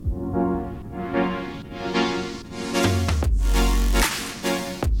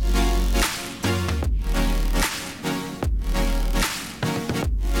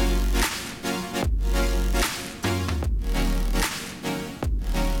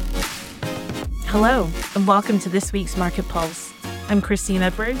Hello, and welcome to this week's Market Pulse. I'm Christine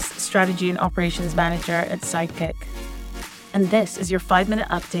Edwards, Strategy and Operations Manager at Sidekick. And this is your 5-minute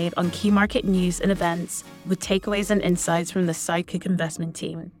update on key market news and events with takeaways and insights from the Sidekick investment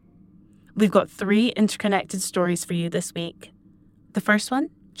team. We've got 3 interconnected stories for you this week. The first one,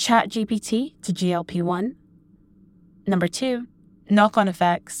 ChatGPT to GLP-1. Number 2, knock-on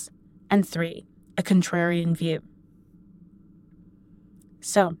effects. And 3, a contrarian view.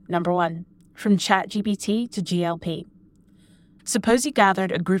 So, number 1, from ChatGPT to GLP. Suppose you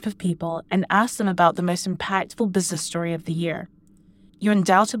gathered a group of people and asked them about the most impactful business story of the year. You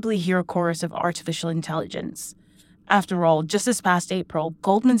undoubtedly hear a chorus of artificial intelligence. After all, just this past April,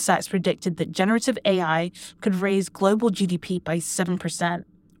 Goldman Sachs predicted that generative AI could raise global GDP by 7%,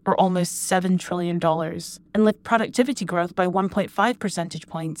 or almost $7 trillion, and lift productivity growth by 1.5 percentage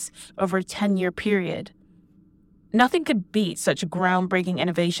points over a 10-year period. Nothing could beat such a groundbreaking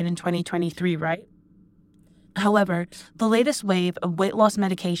innovation in 2023, right? However, the latest wave of weight loss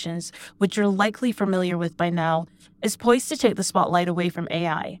medications, which you're likely familiar with by now, is poised to take the spotlight away from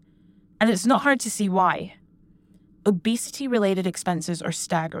AI. And it's not hard to see why. Obesity-related expenses are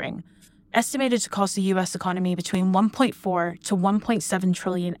staggering, estimated to cost the U.S. economy between $1.4 to $1.7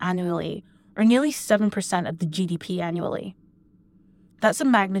 trillion annually, or nearly 7% of the GDP annually. That's a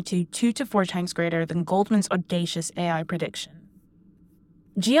magnitude 2 to 4 times greater than Goldman's audacious AI prediction.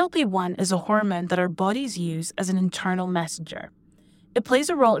 GLP-1 is a hormone that our bodies use as an internal messenger. It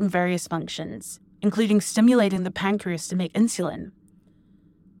plays a role in various functions, including stimulating the pancreas to make insulin.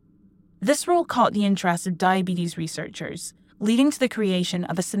 This role caught the interest of diabetes researchers, leading to the creation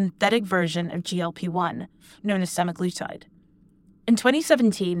of a synthetic version of GLP-1, known as semaglutide. In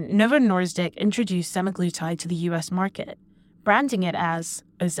 2017, Novo Nordisk introduced semaglutide to the U.S. market, branding it as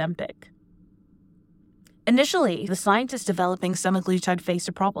Ozempic. Initially, the scientists developing semaglutide faced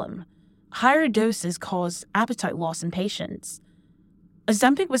a problem. Higher doses caused appetite loss in patients.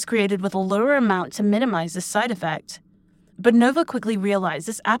 Ozempic was created with a lower amount to minimize this side effect, but Novo quickly realized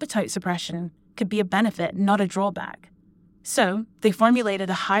this appetite suppression could be a benefit, not a drawback. So, they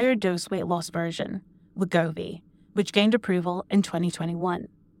formulated a higher dose weight loss version, Wegovy, which gained approval in 2021.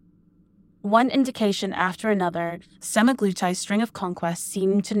 One indication after another, semaglutide's string of conquests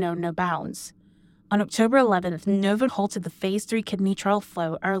seemed to know no bounds. On October 11th, Novo halted the Phase 3 kidney trial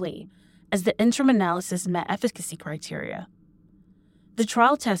flow early, as the interim analysis met efficacy criteria. The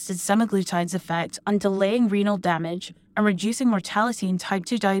trial tested semaglutide's effect on delaying renal damage and reducing mortality in type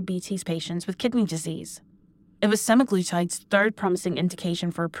 2 diabetes patients with kidney disease. It was semaglutide's third promising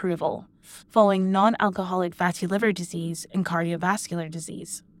indication for approval, following non-alcoholic fatty liver disease and cardiovascular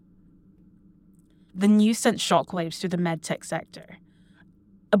disease. The news sent shockwaves through the medtech sector.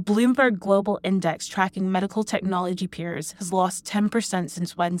 A Bloomberg Global Index tracking medical technology peers has lost 10%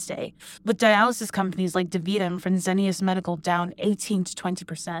 since Wednesday, with dialysis companies like DaVita and Fresenius Medical down 18 to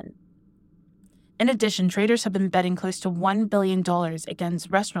 20%. In addition, traders have been betting close to $1 billion against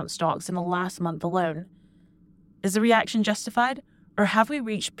restaurant stocks in the last month alone. Is the reaction justified, or have we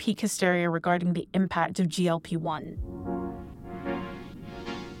reached peak hysteria regarding the impact of GLP-1?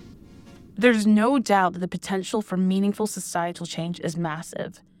 There's no doubt that the potential for meaningful societal change is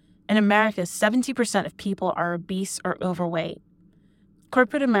massive. In America, 70% of people are obese or overweight.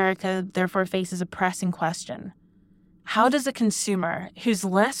 Corporate America therefore faces a pressing question. How does a consumer who's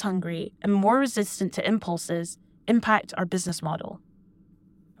less hungry and more resistant to impulses impact our business model?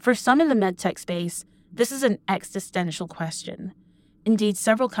 For some in the medtech space, this is an existential question. Indeed,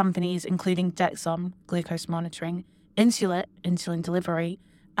 several companies, including Dexcom, glucose monitoring, Insulet, insulin delivery,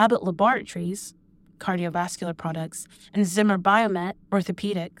 Abbott Laboratories, cardiovascular products, and Zimmer Biomet,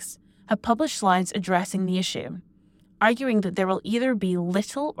 orthopedics, have published slides addressing the issue, arguing that there will either be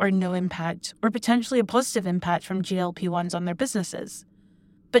little or no impact, or potentially a positive impact from GLP-1s on their businesses.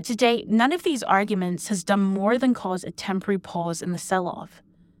 But to date, none of these arguments has done more than cause a temporary pause in the sell-off.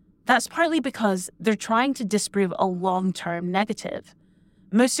 That's partly because they're trying to disprove a long-term negative.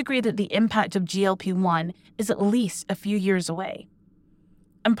 Most agree that the impact of GLP-1 is at least a few years away.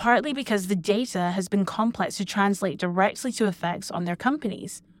 And partly because the data has been complex to translate directly to effects on their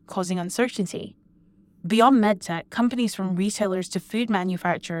companies, causing uncertainty. Beyond medtech, companies from retailers to food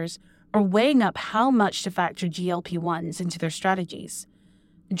manufacturers are weighing up how much to factor GLP-1s into their strategies.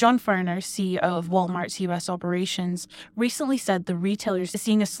 John Furner, CEO of Walmart's U.S. operations, recently said the retailers are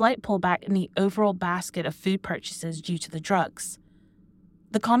seeing a slight pullback in the overall basket of food purchases due to the drugs.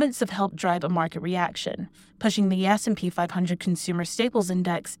 The comments have helped drive a market reaction, pushing the S&P 500 Consumer Staples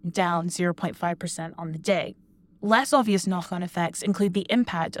Index down 0.5% on the day. Less obvious knock-on effects include the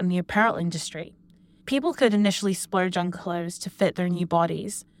impact on the apparel industry. People could initially splurge on clothes to fit their new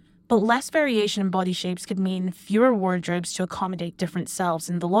bodies, But less variation in body shapes could mean fewer wardrobes to accommodate different selves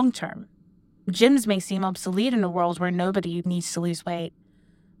in the long term. Gyms may seem obsolete in a world where nobody needs to lose weight.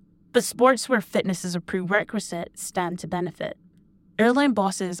 But sports where fitness is a prerequisite stand to benefit. Airline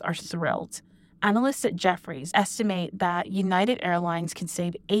bosses are thrilled. Analysts at Jefferies estimate that United Airlines can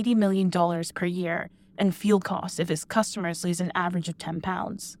save $80 million per year in fuel costs if its customers lose an average of 10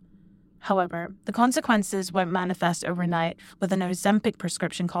 pounds. However, the consequences won't manifest overnight, with an Ozempic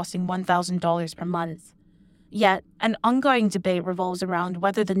prescription costing $1,000 per month. Yet, an ongoing debate revolves around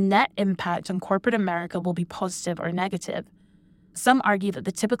whether the net impact on corporate America will be positive or negative. Some argue that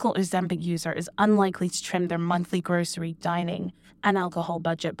the typical Ozempic user is unlikely to trim their monthly grocery, dining, and alcohol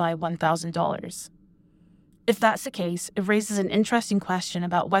budget by $1,000. If that's the case, it raises an interesting question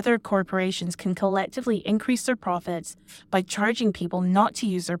about whether corporations can collectively increase their profits by charging people not to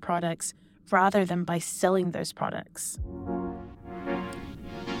use their products rather than by selling those products.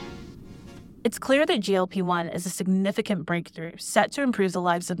 It's clear that GLP-1 is a significant breakthrough set to improve the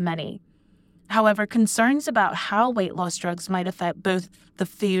lives of many. However, concerns about how weight loss drugs might affect both the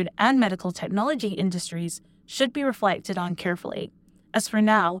food and medical technology industries should be reflected on carefully. As for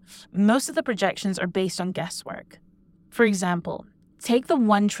now, most of the projections are based on guesswork. For example, take the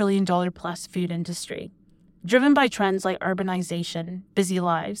 $1 trillion plus food industry. Driven by trends like urbanization, busy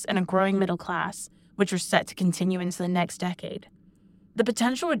lives, and a growing middle class, which are set to continue into the next decade. The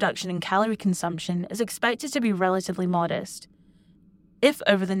potential reduction in calorie consumption is expected to be relatively modest. If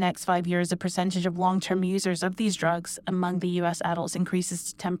over the next 5 years the percentage of long-term users of these drugs among the U.S. adults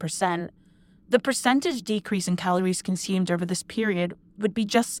increases to 10%, the percentage decrease in calories consumed over this period would be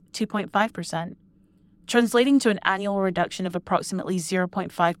just 2.5%, translating to an annual reduction of approximately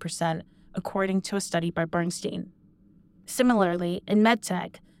 0.5%, according to a study by Bernstein. Similarly, in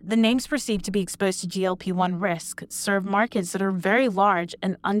medtech, the names perceived to be exposed to GLP-1 risk serve markets that are very large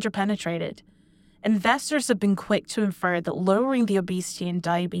and underpenetrated. Investors have been quick to infer that lowering the obesity and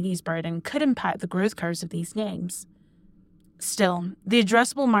diabetes burden could impact the growth curves of these names. Still, the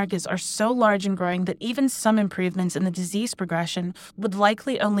addressable markets are so large and growing that even some improvements in the disease progression would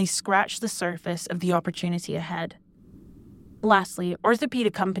likely only scratch the surface of the opportunity ahead. Lastly,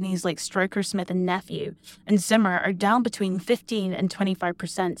 orthopedic companies like Stryker Smith & Nephew and Zimmer are down between 15 and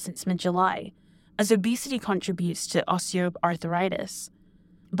 25% since mid-July, as obesity contributes to osteoarthritis.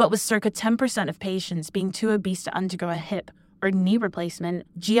 But with circa 10% of patients being too obese to undergo a hip or knee replacement,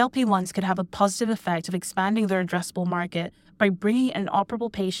 GLP-1s could have a positive effect of expanding their addressable market by bringing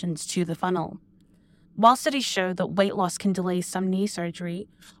inoperable patients to the funnel. While studies show that weight loss can delay some knee surgery,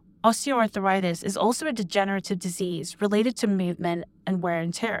 osteoarthritis is also a degenerative disease related to movement and wear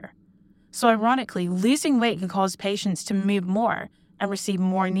and tear. So ironically, losing weight can cause patients to move more and receive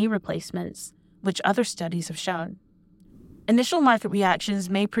more knee replacements, which other studies have shown. Initial market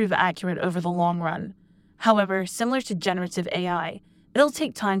reactions may prove accurate over the long run. However, similar to generative AI, it'll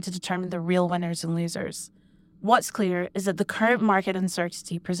take time to determine the real winners and losers. What's clear is that the current market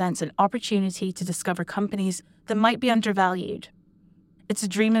uncertainty presents an opportunity to discover companies that might be undervalued. It's a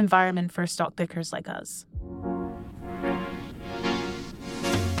dream environment for stock pickers like us.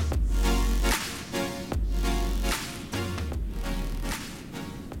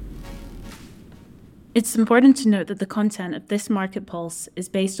 It's important to note that the content of this market pulse is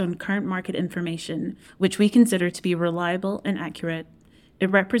based on current market information, which we consider to be reliable and accurate. It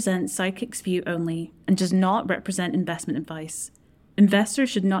represents Sidekick's view only and does not represent investment advice.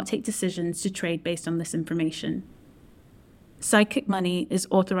 Investors should not take decisions to trade based on this information. Sidekick Money is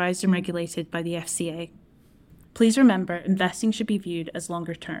authorized and regulated by the FCA. Please remember, investing should be viewed as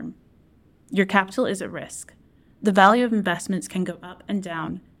longer term. Your capital is at risk. The value of investments can go up and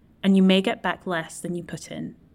down, and you may get back less than you put in.